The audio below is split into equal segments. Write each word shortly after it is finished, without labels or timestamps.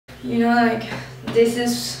You know, like, this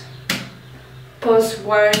is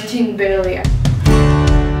post-quarantine barely.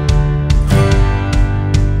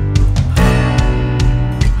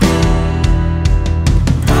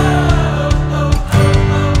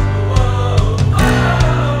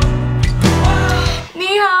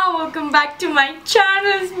 Welcome back to my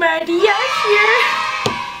channel. It's Maria here.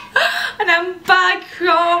 And I'm back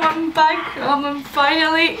home. I'm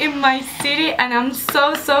finally in my city and I'm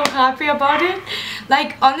so happy about it.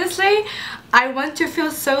 Like, honestly, I want to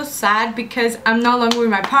feel so sad because I'm no longer with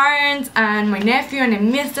my parents and my nephew, and I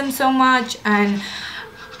miss them so much. And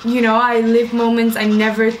you know, I live moments I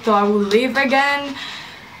never thought I would live again.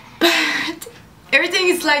 But everything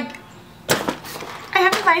is like, I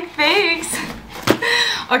have to buy things.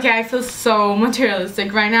 Okay, I feel so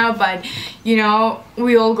materialistic right now, but you know,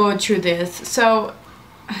 we all go through this. So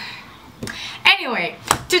anyway,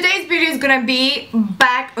 today's video is gonna be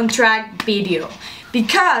back on track video,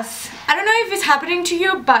 because I don't know if it's happening to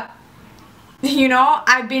you, but you know,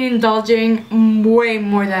 I've been indulging way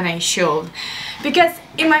more than I should, because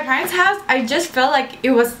in my parents' house I just felt like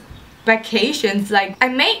it was vacations. Like, I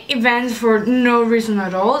made events for no reason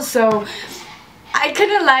at all. So I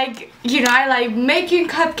kind of like, you know, I like making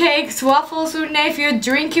cupcakes, waffles with nephew,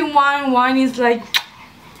 drinking wine. Wine is like,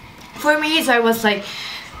 for me, so I was like,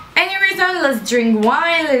 any reason, let's drink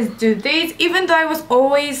wine, let's do this. Even though I was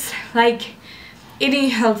always like eating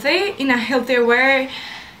healthy, in a healthier way.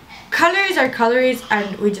 Calories are calories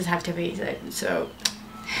and we just have to face it. So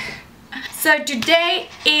today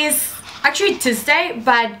is actually Tuesday,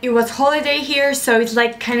 but it was holiday here, so it's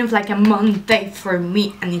like kind of like a Monday for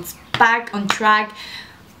me, and it's back on track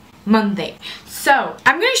Monday. So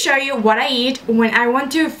I'm gonna show you what I eat when I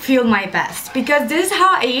want to feel my best, because this is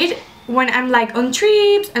how I eat when I'm like on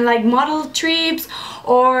trips and like model trips,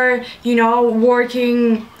 or you know,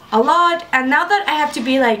 working a lot. And now that I have to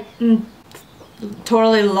be like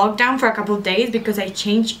totally locked down for a couple of days because I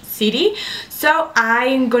changed city, so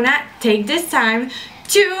I'm gonna take this time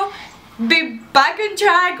to be back on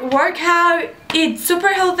track, work out, eat super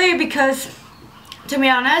healthy, because to be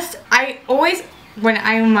honest, I always, when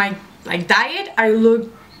I'm on my like diet, I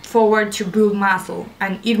look forward to build muscle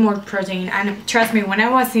and eat more protein. And trust me, when I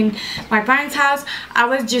was in my parents' house, I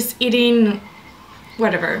was just eating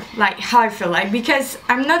whatever, like how I feel like, because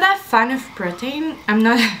I'm not that fan of protein.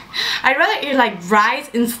 I'd rather eat like rice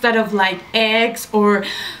instead of like eggs or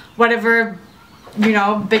whatever, you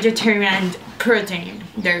know, vegetarian protein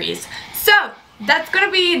there is. So that's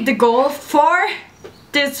gonna be the goal for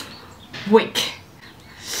this week,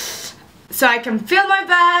 so I can feel my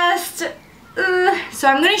best. So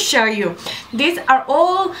I'm gonna show you. These are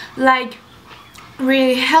all like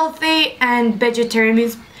really healthy and vegetarian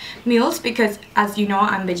meals, because as you know,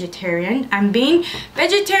 I'm vegetarian. I'm being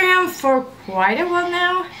vegetarian for quite a while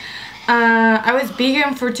now. I was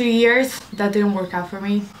vegan for 2 years. That didn't work out for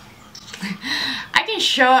me.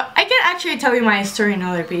 I can actually tell you my story in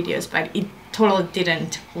other videos, but it totally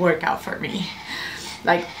didn't work out for me.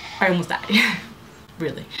 Like, I almost died.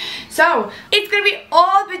 Really. So it's gonna be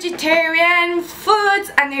all vegetarian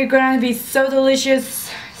foods, and they're gonna be so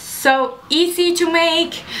delicious, so easy to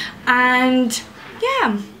make, and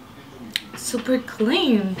yeah, super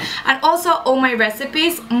clean. And also all my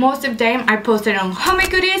recipes, most of them I posted on Homemade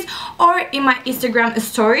Goodies or in my Instagram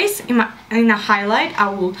stories, in a highlight. I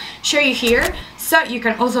will show you here, so you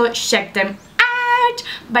can also check them out.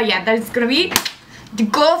 But yeah, that's gonna be the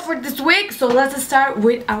goal for this week. So let's start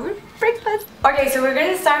with our breakfast. Okay, so we're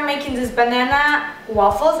gonna start making this banana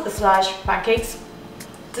waffles slash pancakes.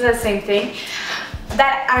 It's the same thing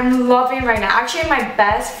that I'm loving right now. Actually, my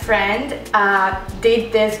best friend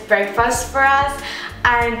did this breakfast for us,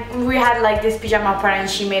 and we had like this pajama party, and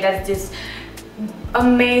she made us this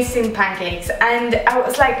amazing pancakes, and I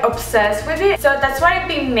was like obsessed with it. So that's what I've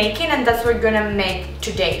been making, and that's what we're gonna make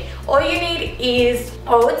today. All you need is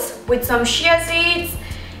oats with some chia seeds,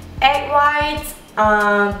 egg whites,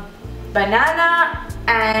 banana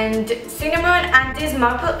and cinnamon, and this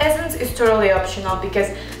maple essence is totally optional because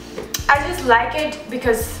I just like it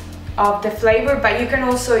because of the flavor, but you can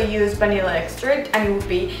also use vanilla extract and it would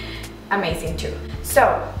be amazing too.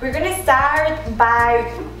 So we're gonna start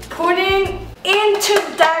by putting into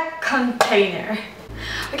that container.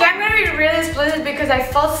 Okay, I'm gonna be really explicit because I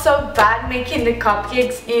felt so bad making the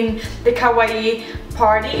cupcakes in the kawaii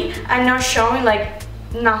party and not showing like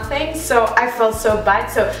nothing, so I felt so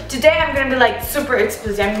bad. So today I'm gonna be like super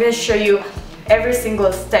explicit. I'm gonna show you every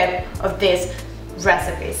single step of these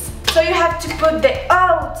recipes. So you have to put the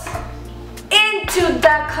oats into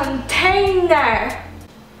the container,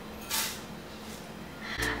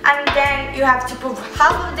 and then you have to put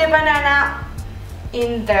half of the banana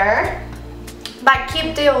in there, but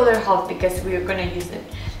keep the other half because we're gonna use it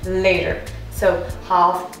later. So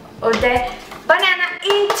half of the banana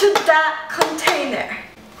into the container.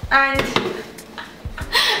 And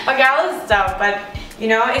okay, I will stop, but you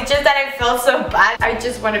know, it's just that I feel so bad. I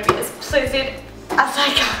just want to be as explicit as I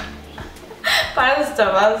can. But I'll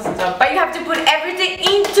stop. But you have to put everything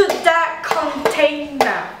into the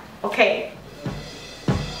container, okay?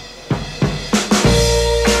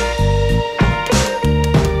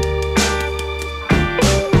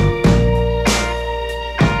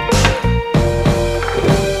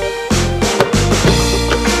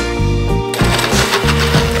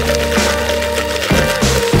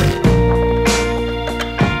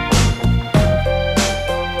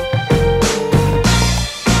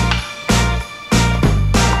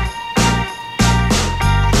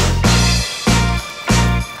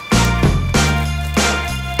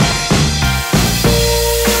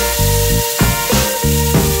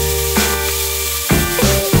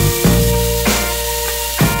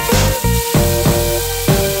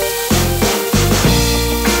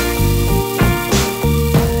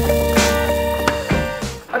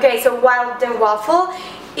 Okay, so while the waffle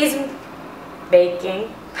is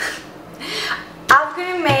baking, I'm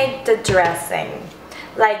gonna make the dressing.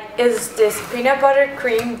 Like, is this peanut butter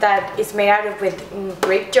cream that is made out of with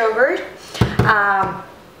Greek yogurt.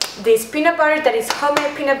 This peanut butter that is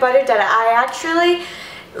homemade peanut butter that I actually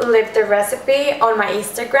left the recipe on my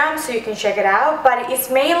Instagram, so you can check it out. But it's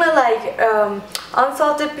mainly like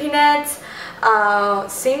unsalted peanuts,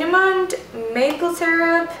 cinnamon, maple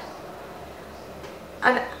syrup,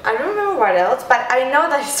 and I don't remember what else, but I know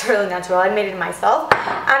that it's really natural. I made it myself.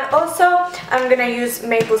 And also I'm gonna use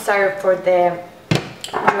maple syrup for the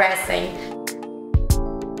dressing.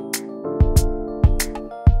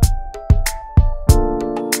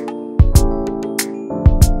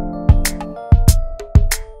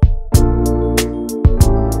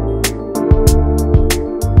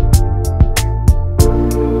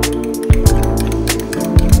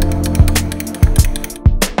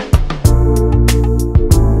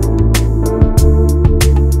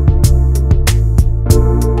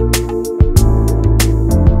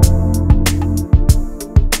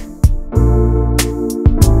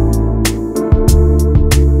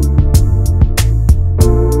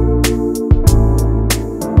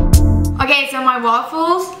 My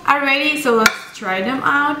waffles are ready, so let's try them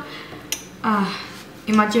out.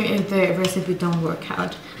 Imagine if the recipe don't work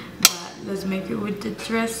out, but let's make it with the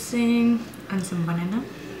dressing and some banana.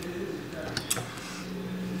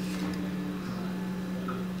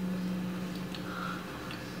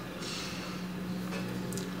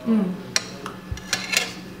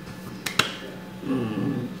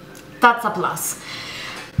 That's a plus.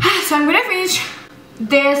 So I'm gonna finish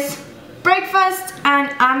this breakfast and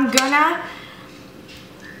I'm gonna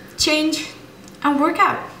change and work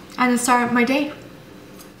out and start my day.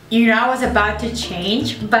 You know, I was about to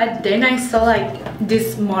change, but then I saw like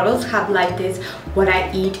these models have like this what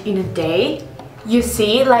I eat in a day, you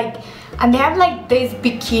see, like, and they have like this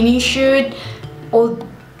bikini shoot all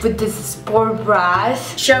with this sport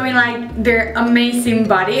bras showing like their amazing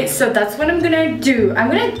body. So that's what I'm gonna do.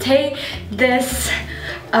 I'm gonna take this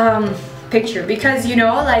picture because, you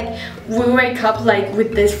know, like we wake up like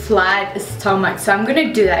with this flat stomach, so I'm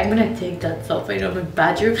gonna do that. I'm gonna take that selfie of a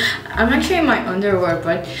bathroom. I'm actually in my underwear,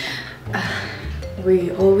 but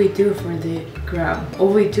all we do for the gram, all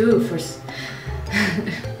we do for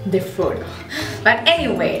the photo. But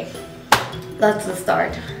anyway, let's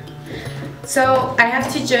start. So I have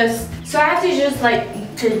to just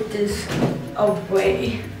like take this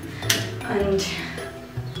away and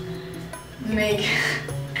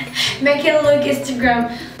make it look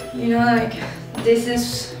Instagram, you know, like this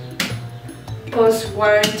is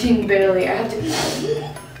post-quarantine barely. I have to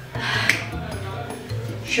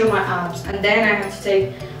show my abs, and then I have to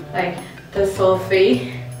take like the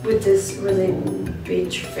selfie with this really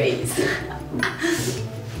bitch face.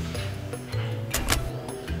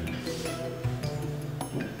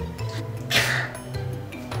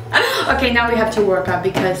 Okay, now we have to work out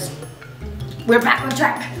because we're back on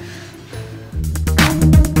track.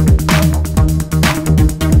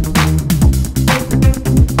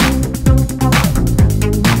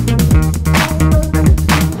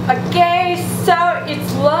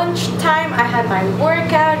 Lunchtime. I had my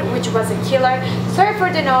workout, which was a killer. Sorry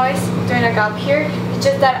for the noise during a gap here. It's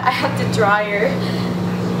just that I had the dryer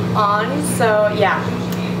on, so yeah.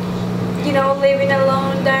 You know, living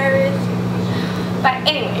alone, there is But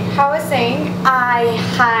anyway, how I was saying, I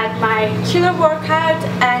had my killer workout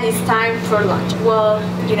and it's time for lunch. Well,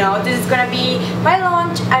 you know, this is gonna be my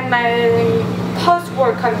lunch and my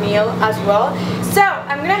post-workout meal as well. So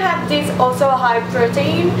I'm gonna have this also high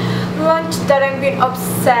protein lunch that I've been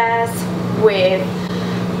obsessed with.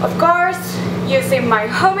 Of course, using my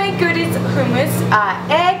homemade goodies, hummus,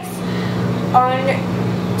 eggs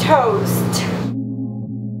on toast.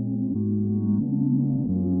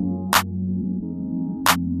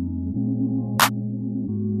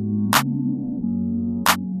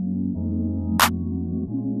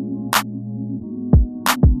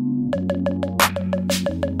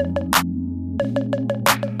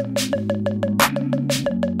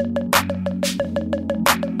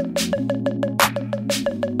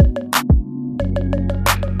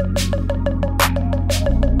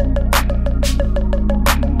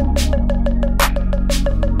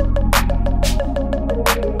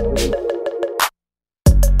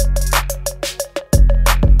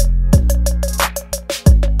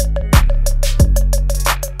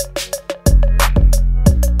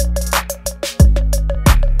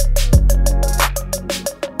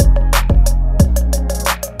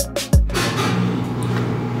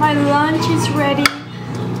 My lunch is ready.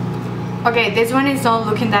 Okay, this one is not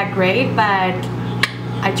looking that great, but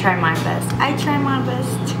I try my best.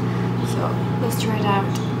 So let's try it out.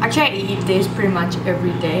 Actually, I eat this pretty much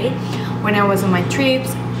every day when I was on my trips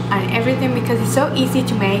and everything because it's so easy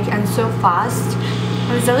to make and so fast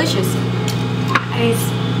and it's delicious. And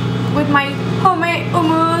it's with my homemade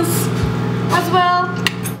hummus as well.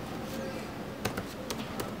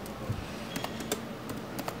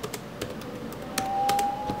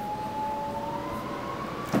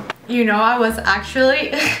 You know, I was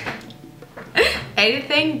actually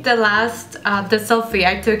editing the selfie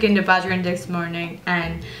I took in the bathroom this morning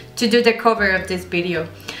and to do the cover of this video.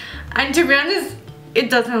 And to be honest, it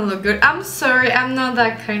doesn't look good. I'm sorry, I'm not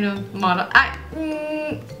that kind of model.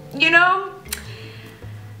 You know,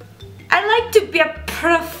 I like to be a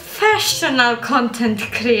professional content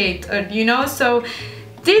creator, you know, so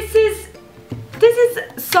this is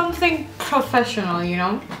something professional, you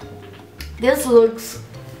know. This looks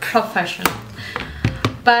professional,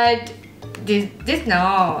 but this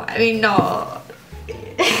no, I mean no.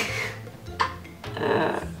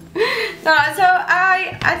 No, so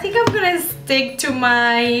I think I'm gonna stick to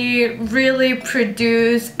my really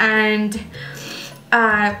produced and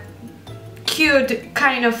cute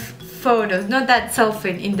kind of photos, not that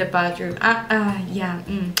selfie in the bathroom. Yeah,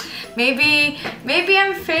 maybe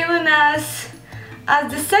I'm failing as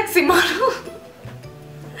the sexy model.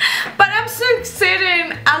 But I'm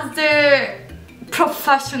succeeding as the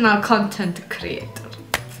professional content creator.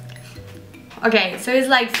 Okay, so it's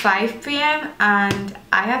like 5 p.m. and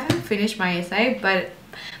I haven't finished my essay, but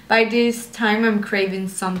by this time I'm craving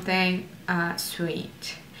something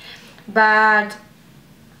sweet. But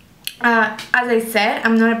as I said,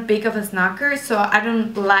 I'm not a big of a snacker, so I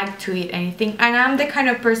don't like to eat anything. And I'm the kind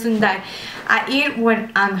of person that I eat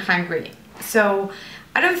when I'm hungry. So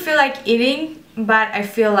I don't feel like eating, but I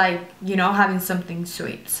feel like, you know, having something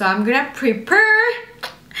sweet. So I'm gonna prepare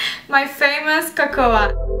my famous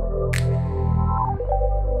cocoa.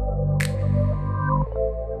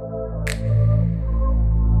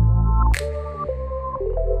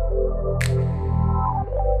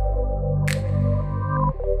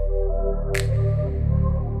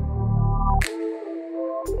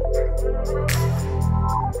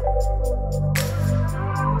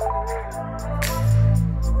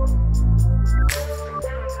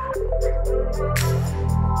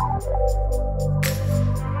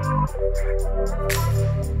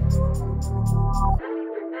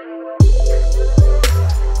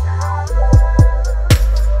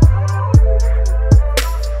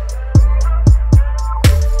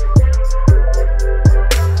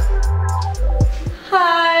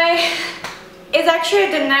 It's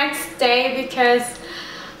actually the next day because,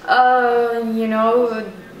 you know,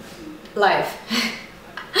 life.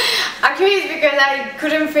 Actually, it's because I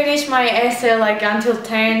couldn't finish my essay like until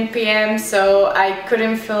 10 p.m. so I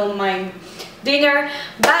couldn't film my dinner,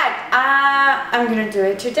 but I'm gonna do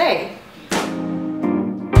it today.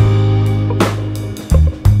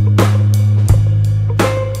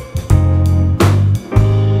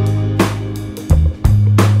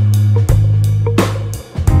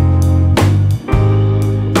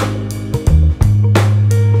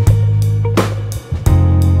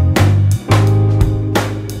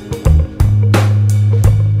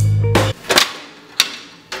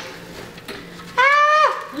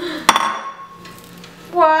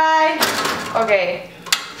 Okay,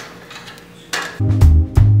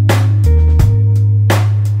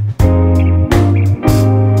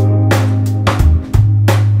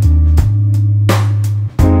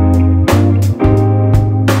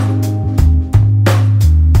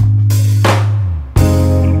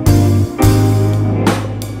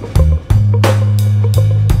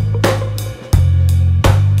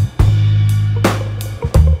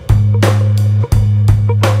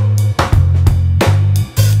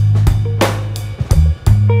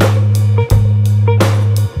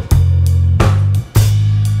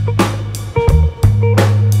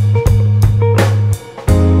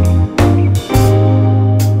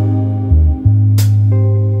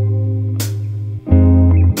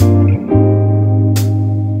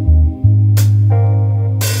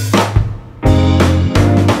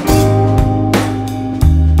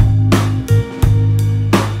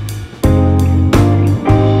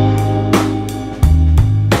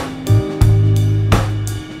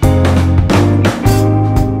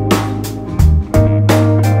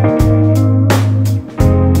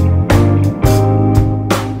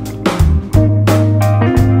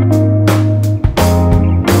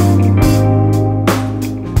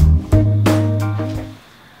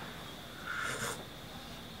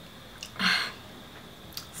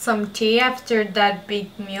 some tea after that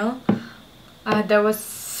big meal. That was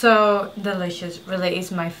so delicious. Really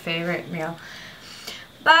is my favorite meal.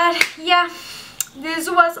 But yeah, this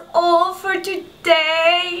was all for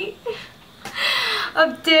today.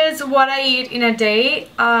 Of this what I eat in a day.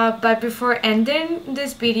 But before ending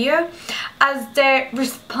this video, as the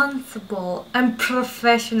responsible and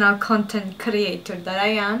professional content creator that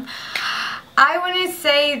I am, I want to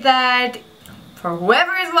say that for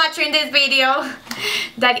whoever is watching this video,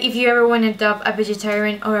 that if you ever want to adopt a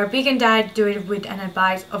vegetarian or a vegan diet, do it with an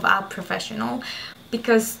advice of a professional.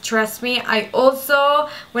 Because trust me, I also,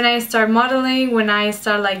 when I start modeling, when I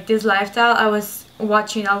start like this lifestyle, I was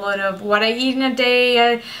watching a lot of what I eat in a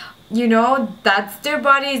day. You know, that's their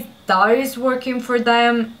bodies, that is working for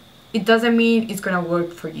them. It doesn't mean it's gonna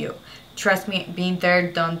work for you. Trust me, being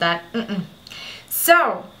there, done that.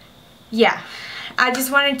 So yeah, I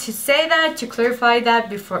just wanted to say that, to clarify that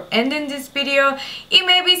before ending this video. It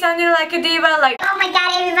may be sounding like a diva, like, oh my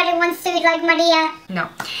god, everybody wants to eat like Maria. No,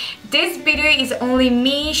 this video is only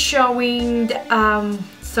me showing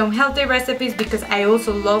some healthy recipes, because I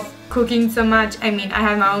also love cooking so much. I mean, I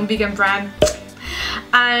have my own vegan brand.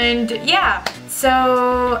 And yeah,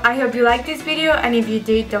 so I hope you like this video, and if you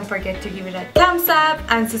did, don't forget to give it a thumbs up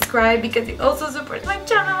and subscribe, because it also supports my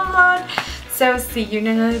channel a lot. So see you in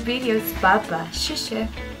another videos. Bye bye. Shusha.